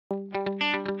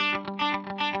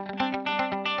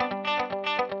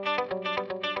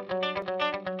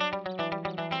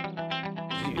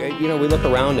You know, we look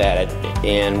around at it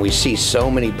and we see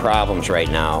so many problems right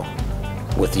now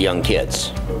with the young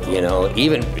kids. You know,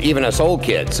 even us old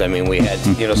kids. I mean, we had,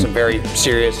 you know, some very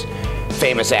serious,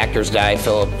 famous actors die.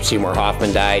 Philip Seymour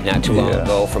Hoffman died not too long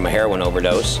ago from a heroin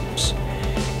overdose.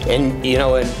 And you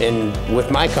know, and with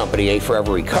my company, A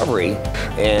Forever Recovery,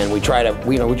 and we try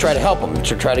to help them,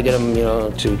 to try to get them, you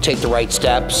know, to take the right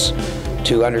steps,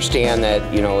 to understand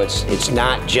that, you know, it's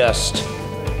not just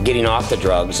getting off the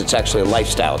drugs, it's actually a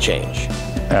lifestyle change.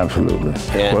 Absolutely.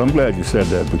 Yeah. Well, I'm glad you said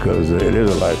that, because it is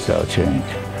a lifestyle change.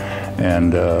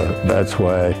 And that's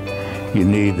why you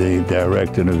need the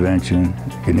direct intervention,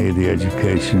 you need the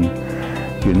education,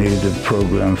 you need the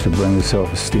programs to bring the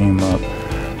self-esteem up.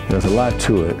 There's a lot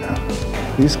to it.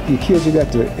 Your kids, you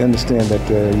got to understand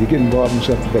that you get involved in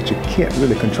something that you can't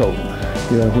really control.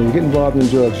 You know, when you get involved in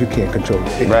drugs, you can't control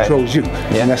it. It controls you,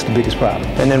 and that's the biggest problem.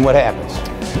 And then what happens?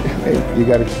 You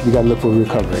gotta look for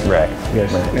recovery. Right.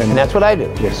 Yes. Right. And that's what I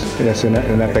do. Yes. And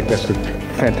I think that's the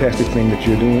fantastic thing that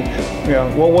you're doing.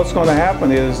 Yeah. Well, what's going to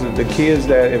happen is the kids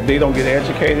that, if they don't get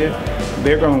educated,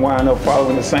 they're going to wind up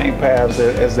following the same paths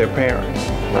as their parents.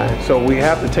 Right. So we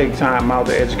have to take time out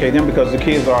to educate them, because the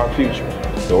kids are our future.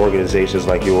 The organizations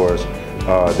like yours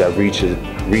that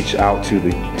reach out to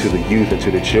the youth and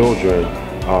to the children,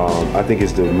 I think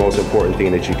is the most important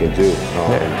thing that you can do,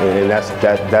 and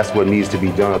that's what needs to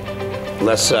be done.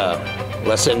 Let's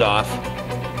end off,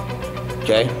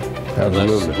 okay?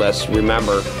 Absolutely. Let's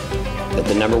remember that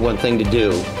the #1 thing to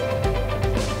do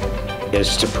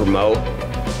is to promote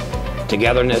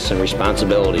togetherness and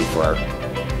responsibility for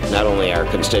not only our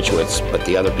constituents, but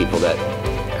the other people that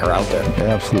are out there.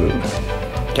 Absolutely.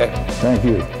 Okay. Thank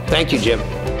you. Thank you, Jim.